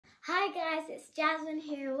Hi guys, it's Jasmine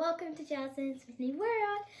here. Welcome to Jasmine's Mini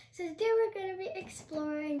World. So today we're going to be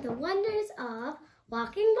exploring the wonders of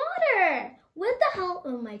walking water with the help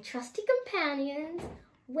of my trusty companions,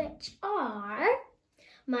 which are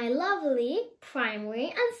my lovely primary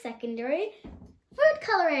and secondary food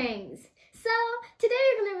colorings. So today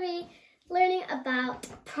we're going to be learning about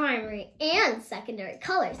primary and secondary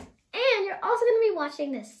colors. And you're also going to be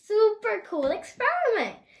watching this super cool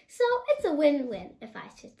experiment. So it's a win-win, if I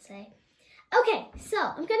should say. Okay, so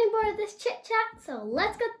I'm getting bored of this chit-chat, so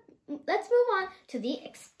let's move on to the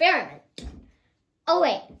experiment. Oh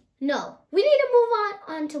wait, no, we need to move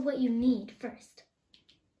on to what you need first.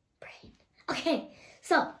 Brain. Okay,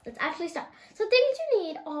 so let's actually start. So things you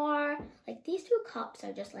need are, like these 2 cups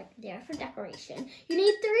are just like there for decoration. You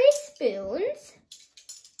need 3 spoons.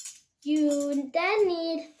 You then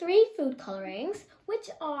need 3 food colorings, which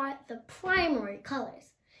are the primary colors.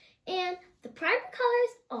 And the primary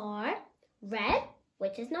colors are red,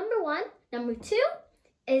 which is number 1. Number 2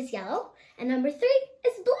 is yellow. And number 3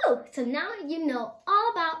 is blue. So now you know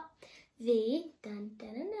all about the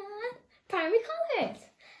primary colors.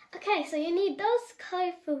 Okay, so you need those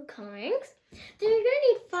colored food colorings. Then you're going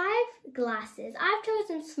to need 5 glasses. I've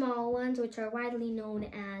chosen small ones, which are widely known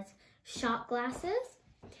as shot glasses,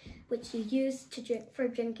 which you use to drink for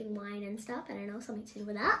drinking wine and stuff. I don't know, something to do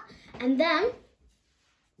with that. And then,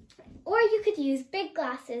 or you could use big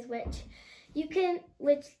glasses, which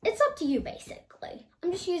it's up to you basically.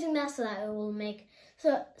 I'm just using that so that it will make,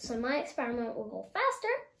 so my experiment will go faster,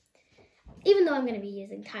 even though I'm going to be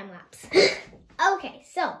using time lapse. Okay,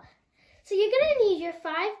 so you're going to need your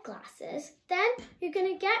 5 glasses. Then you're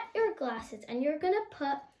going to get your glasses and you're going to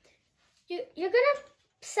put, you're going to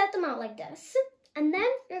set them out like this. And then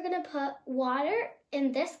you're going to put water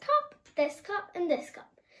in this cup, and this cup.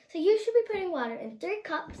 So you should be putting water in 3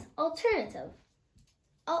 cups,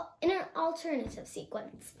 in an alternative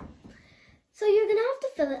sequence. So you're going to have to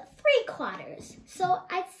fill it 3/4. So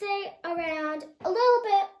I'd say around a little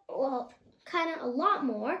bit, well, kind of a lot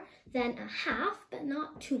more than a half, but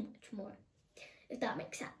not too much more, if that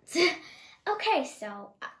makes sense. Okay,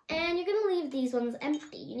 so, and you're going to leave these ones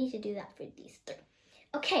empty. You need to do that for these 3.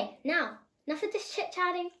 Okay, now, enough of this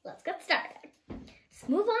chit-chatting. Let's get started. Let's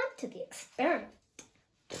move on to the experiment.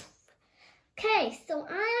 Okay, so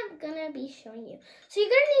I am going to be showing you. So you're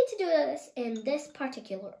going to need to do this in this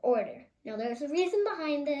particular order. Now, there's a reason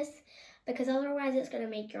behind this, because otherwise it's going to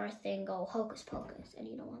make your thing go hocus pocus, and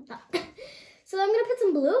you don't want that. So I'm going to put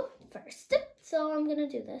some blue first. So I'm going to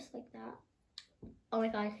do this like that. Oh my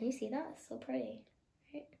god, can you see that? It's so pretty.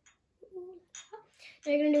 Right?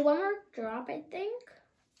 Now you're going to do one more drop, I think.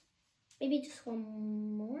 Maybe just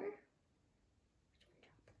one more.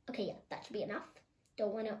 Okay, yeah, that should be enough.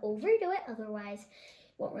 Don't want to overdo it, otherwise it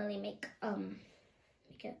won't really make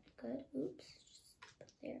it good. Oops, just put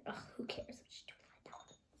there. Ugh, who cares? I'm just doing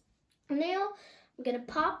it like that. Now I'm gonna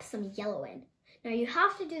pop some yellow in. Now you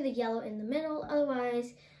have to do the yellow in the middle,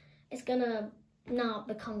 otherwise it's gonna not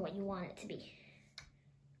become what you want it to be.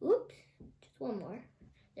 Oops, just one more.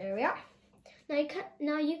 There we are.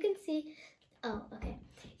 Now you can see. Oh, okay.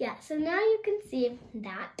 Yeah, so now you can see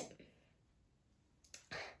that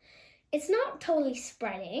it's not totally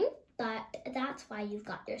spreading, but that's why you've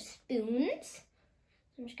got your spoons.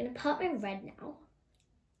 I'm just going to pop my red now.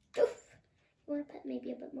 Oof. You want to put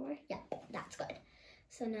maybe a bit more? Yeah, that's good.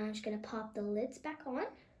 So now I'm just going to pop the lids back on,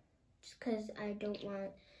 just because I don't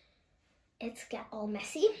want it to get all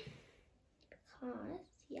messy. Because,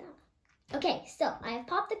 yeah. Okay, so I have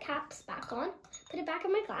popped the caps back on, put it back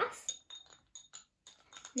in my glass.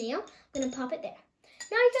 Now, I'm going to pop it there.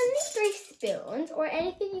 Now you're going to need 3 spoons or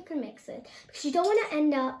anything you can mix it, because you don't want to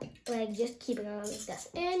end up like just keeping it on like this.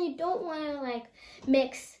 And you don't want to like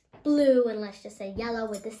mix blue and let's just say yellow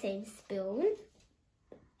with the same spoon.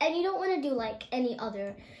 And you don't want to do like any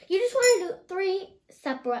other, you just want to do 3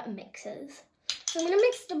 separate mixes. So I'm going to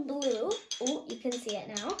mix the blue. Oh, you can see it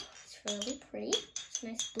now. It's really pretty. It's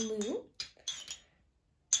nice blue.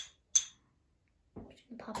 I'm just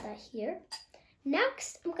going to pop that here.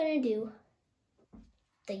 Next, I'm going to do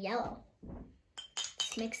the yellow.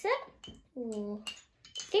 Just mix it. Ooh.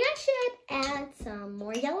 I think I should add some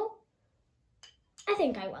more yellow. I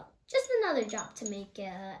think I will. Just another drop to make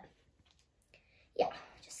it, yeah,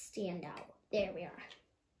 just stand out. There we are.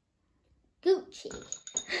 Gucci.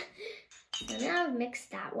 So now I've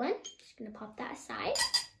mixed that one. Just gonna pop that aside.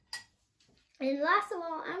 And last of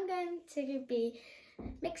all, I'm going to be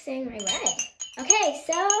mixing my red. Okay,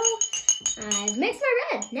 so I've mixed my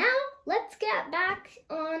red. Now, let's get back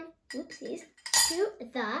on, oopsies, to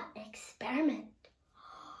the experiment.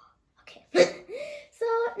 Okay, So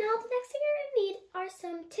now the next thing you're gonna need are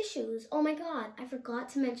some tissues. Oh my god, I forgot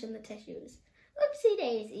to mention the tissues. Oopsie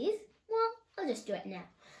daisies. Well, I'll just do it now.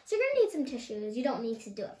 So you're gonna need some tissues. You don't need to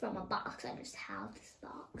do it from a box. I just have this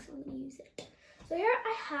box, so I'm gonna use it. So here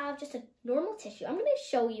I have just a normal tissue. I'm gonna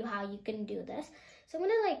show you how you can do this. So I'm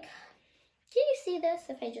gonna can you see this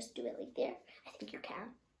if I just do it like there? I think you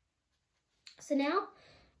can. So now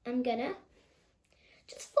I'm gonna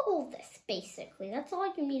just fold this basically. That's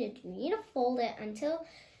all you need to do. You need to fold it until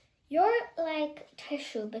your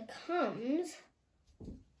tissue becomes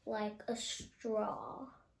like a straw.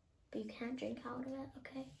 But you can't drink out of it,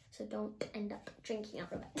 okay? So don't end up drinking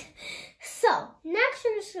out of it. So next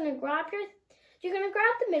you're just gonna grab you're gonna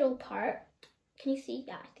grab the middle part. Can you see?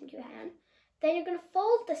 Yeah, I think you can. Then you're gonna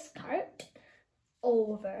fold this part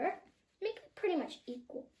over. Make it pretty much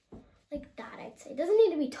equal. Like that, I'd say. It doesn't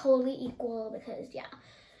need to be totally equal because, yeah.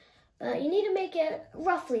 But you need to make it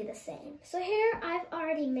roughly the same. So here I've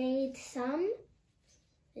already made some.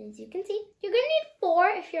 As you can see, you're going to need 4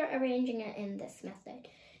 if you're arranging it in this method.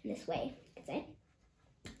 In this way, you could say.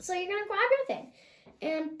 So you're going to grab your thing.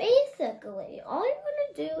 And basically, all you're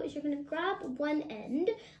going to do is you're going to grab one end.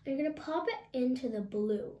 And you're going to pop it into the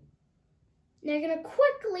blue. Now you're going to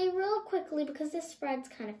quickly, real quickly, because this spreads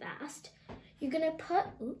kind of fast. You're going to put,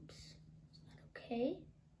 oops. Okay,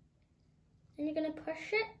 and you're gonna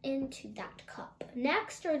push it into that cup.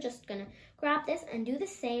 Next, you're just gonna grab this and do the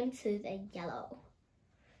same to the yellow.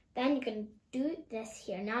 Then you can do this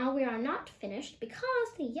here. Now we are not finished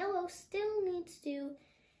because the yellow still needs to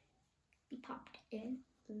be popped in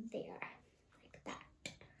there, like that.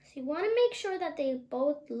 So you wanna make sure that they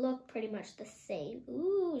both look pretty much the same.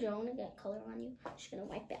 Ooh, you don't wanna get color on you. I'm just gonna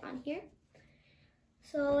wipe it on here.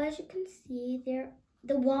 So as you can see,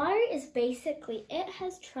 the water is basically, it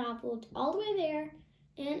has traveled all the way there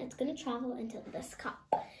and it's going to travel into this cup.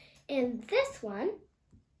 And this one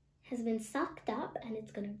has been sucked up and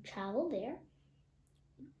it's going to travel there.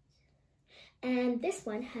 And this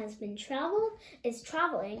one has been is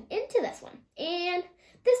traveling into this one. And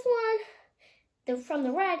this one, from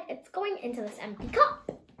the red, it's going into this empty cup.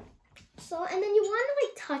 So, and then you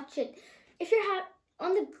want to touch it. If you're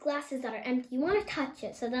on the glasses that are empty, you want to touch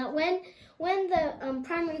it so that when the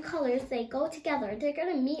primary colors, they go together, they're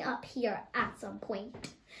going to meet up here at some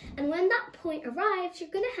point. And when that point arrives, you're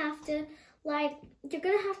going to have to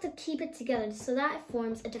keep it together so that it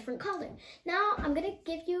forms a different color. Now I'm going to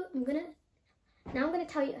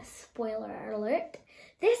tell you a spoiler alert.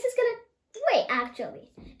 This is going to, wait, actually,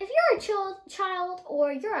 if you're a child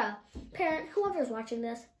or you're a parent, whoever's watching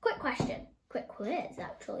this, quick question, quick quiz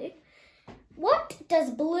actually. What does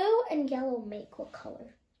blue and yellow make? What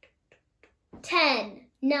color? 10,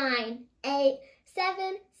 9, 8,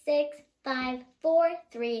 7, 6, 5, 4,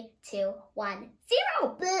 3, 2, 1,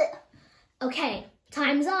 0. Bleh. Okay,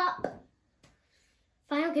 time's up.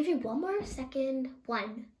 Fine, I'll give you one more second.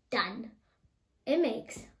 1, done. It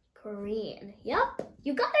makes green. Yup,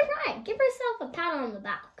 you got it right. Give yourself a pat on the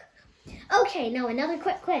back. Okay, now another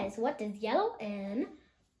quick quiz. What does yellow and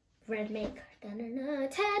red make? 10,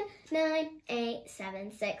 9, 8,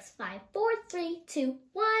 7, 6, 5, 4, 3, 2,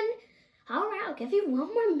 1. All right, I'll give you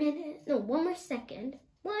one more minute. No, one more second.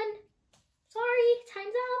 1. Sorry,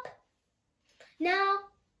 time's up. Now,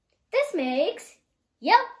 this makes,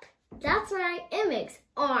 yep, that's right, it makes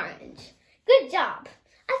orange. Good job.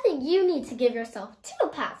 I think you need to give yourself 2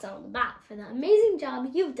 pats on the back for the amazing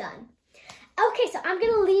job you've done. Okay, so I'm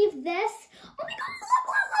going to leave this. Oh my God,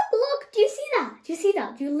 look. Do you see that? Do you see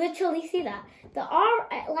that? Do you literally see that? The R,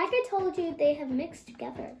 like I told you, they have mixed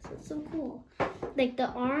together. So it's so cool. Like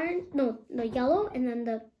the orange, no, the yellow and then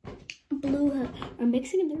the blue are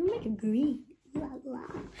mixing and they're going to make a green. La, la.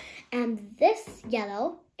 And this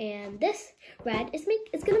yellow and this red is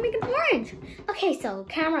going to make an orange. Okay, so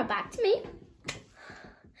camera back to me.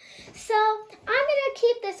 So I'm going to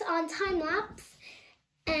keep this on time lapse.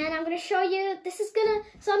 And I'm going to show you, so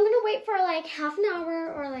I'm going to wait for like half an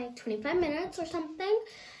hour or like 25 minutes or something.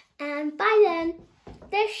 And by then,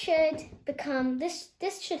 this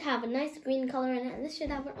should have a nice green color in it, and this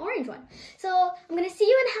should have an orange one. So I'm going to see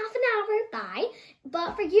you in half an hour, bye.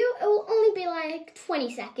 But for you, it will only be like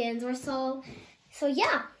 20 seconds or so. So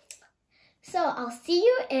yeah. So I'll see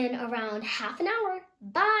you in around half an hour,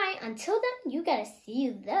 bye. Until then, you got to see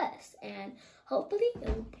this, and hopefully it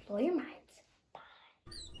will blow your minds.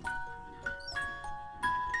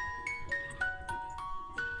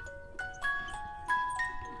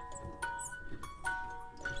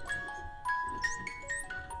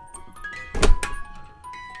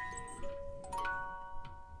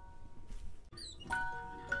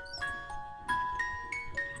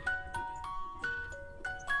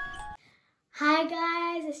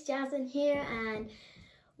 here,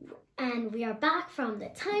 and we are back from the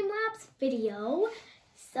time-lapse video.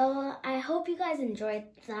 So I hope you guys enjoyed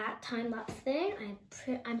that time-lapse thing.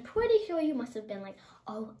 I'm pretty sure you must have been like,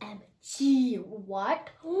 OMG, what?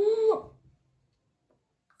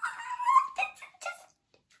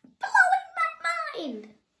 You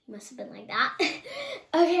must have been like that.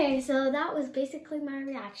 Okay, so that was basically my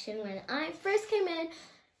reaction when I first came in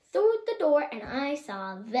through the door and I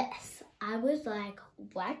saw this. I was like,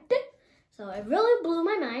 what? So it really blew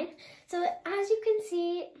my mind. So as you can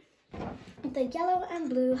see, the yellow and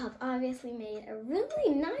blue have obviously made a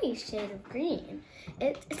really nice shade of green.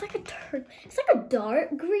 It's like a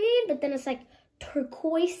dark green, but then it's like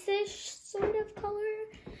turquoise-ish sort of color.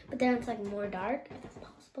 But then it's like more dark, if that's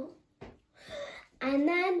possible. And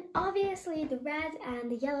then obviously the red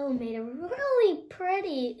and the yellow made a really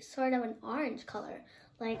pretty sort of an orange color.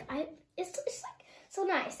 It's like so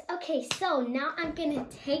nice. Okay, so now I'm gonna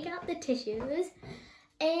take out the tissues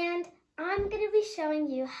and I'm gonna be showing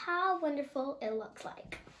you how wonderful it looks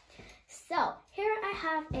like. So here I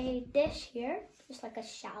have a dish here, just like a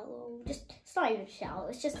shallow, it's not even shallow,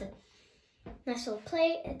 it's just a nice little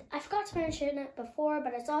plate. I forgot to mention it before,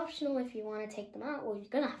 but it's optional if you want to take them out. Well, you're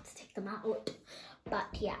gonna have to take them out. But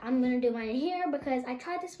yeah, I'm gonna do mine here because I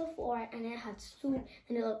tried this before and it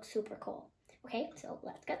looked super cool. Okay, so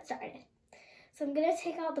let's get started. So I'm gonna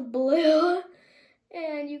take out the blue,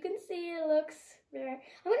 and you can see it looks very.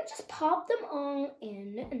 I'm gonna just pop them all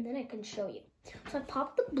in, and then I can show you. So I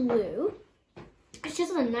popped the blue. It's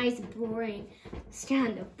just a nice boring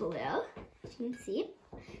strand of blue, as you can see.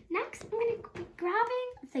 Next, I'm gonna be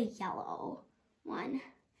grabbing the yellow one.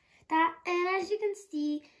 And as you can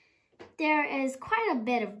see, there is quite a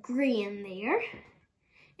bit of green there.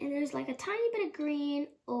 And there's like a tiny bit of green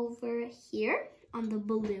over here on the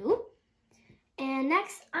blue. And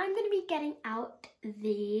next, I'm gonna be getting out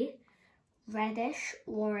the reddish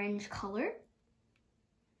orange color.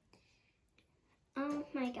 Oh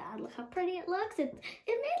my God, look how pretty it looks. It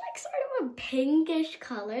made like sort of a pinkish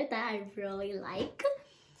color that I really like.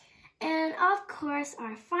 And of course,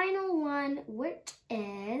 our final one, which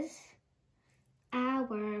is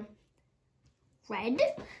our red.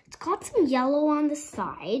 It's got some yellow on the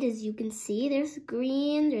side, as you can see. There's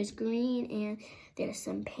green, and there's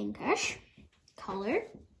some pinkish color.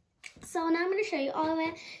 So now I'm going to show you all of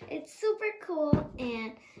it. It's super cool,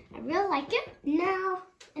 and I really like it. Now,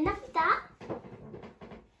 enough of that.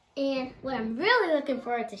 And what I'm really looking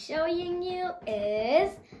forward to showing you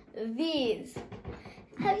is these.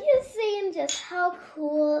 Have you seen just how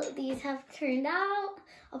cool these have turned out?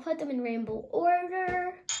 I'll put them in rainbow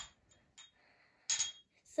order.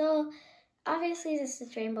 So obviously this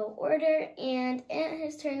is rainbow order and it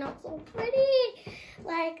has turned out so pretty.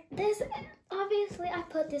 Like this, obviously I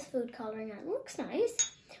put this food coloring on. It looks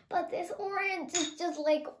nice. But this orange is just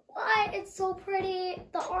like, what? It's so pretty.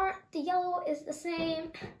 The yellow is the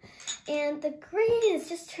same. And the green is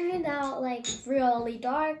just turned out like really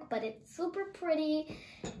dark, but it's super pretty.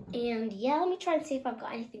 And yeah, let me try and see if I've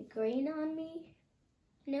got anything green on me.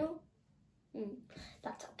 No?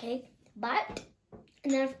 That's okay.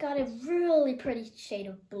 And then I've got a really pretty shade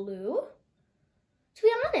of blue. To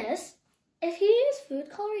be honest, if you use food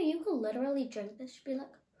color, you could literally drink this. You'd be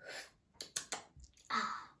like,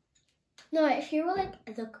 ah. No, if you were like,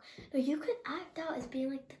 you could act out as being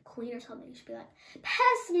like the queen or something. You should be like,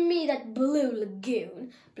 pass me that blue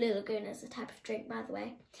lagoon. Blue lagoon is a type of drink, by the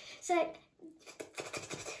way. So,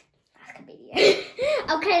 that's comedian.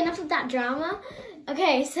 Okay, enough of that drama.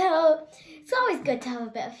 Okay, so it's always good to have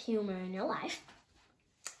a bit of humor in your life.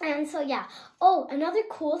 And so, yeah. Oh, another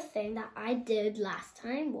cool thing that I did last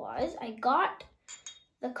time was I got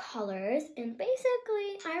the colors and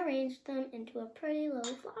basically I arranged them into a pretty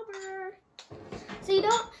little flower.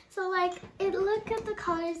 Look at the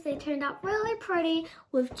colors, they turned out really pretty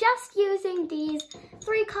with just using these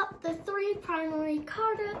the three primary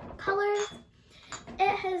colors.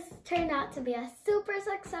 It has turned out to be a super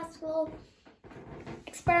successful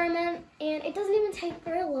experiment and it doesn't even take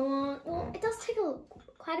very long. Well, it does take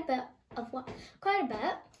quite a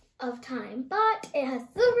bit of time, but it has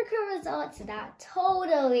super cool results that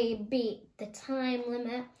totally beat the time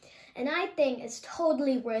limit. And I think it's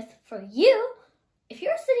totally worth for you, if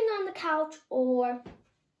you're sitting on the couch or,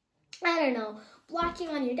 I don't know, watching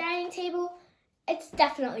on your dining table, it's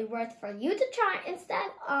definitely worth for you to try instead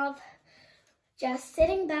of just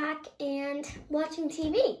sitting back and watching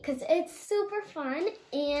TV, because it's super fun.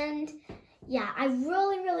 And yeah, I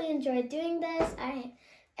really enjoyed doing this. I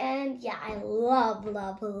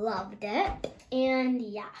loved it. And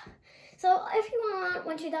yeah, So if you want,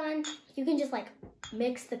 once you're done, you can just like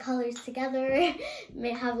mix the colors together,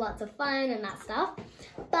 may have lots of fun and that stuff.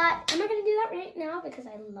 But I'm not gonna do that right now because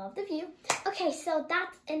I love the view. Okay, so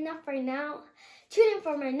that's enough for now. Tune in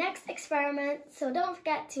for my next experiment. So don't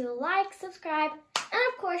forget to like, subscribe, and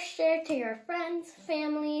of course share to your friends,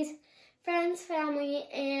 family,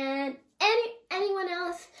 and anyone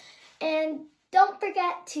else. And don't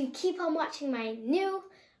forget to keep on watching my new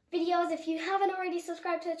videos. If you haven't already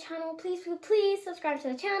subscribed to the channel, please subscribe to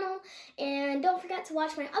the channel. And don't forget to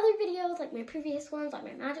watch my other videos, like my previous ones, like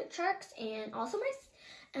my magic sharks, and also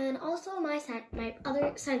my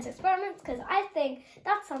other science experiments, because I think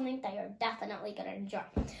that's something that you're definitely gonna enjoy.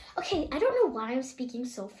 Okay, I don't know why I'm speaking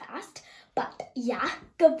so fast, but yeah,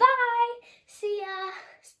 goodbye. See ya.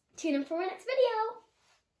 Tune in for my next video.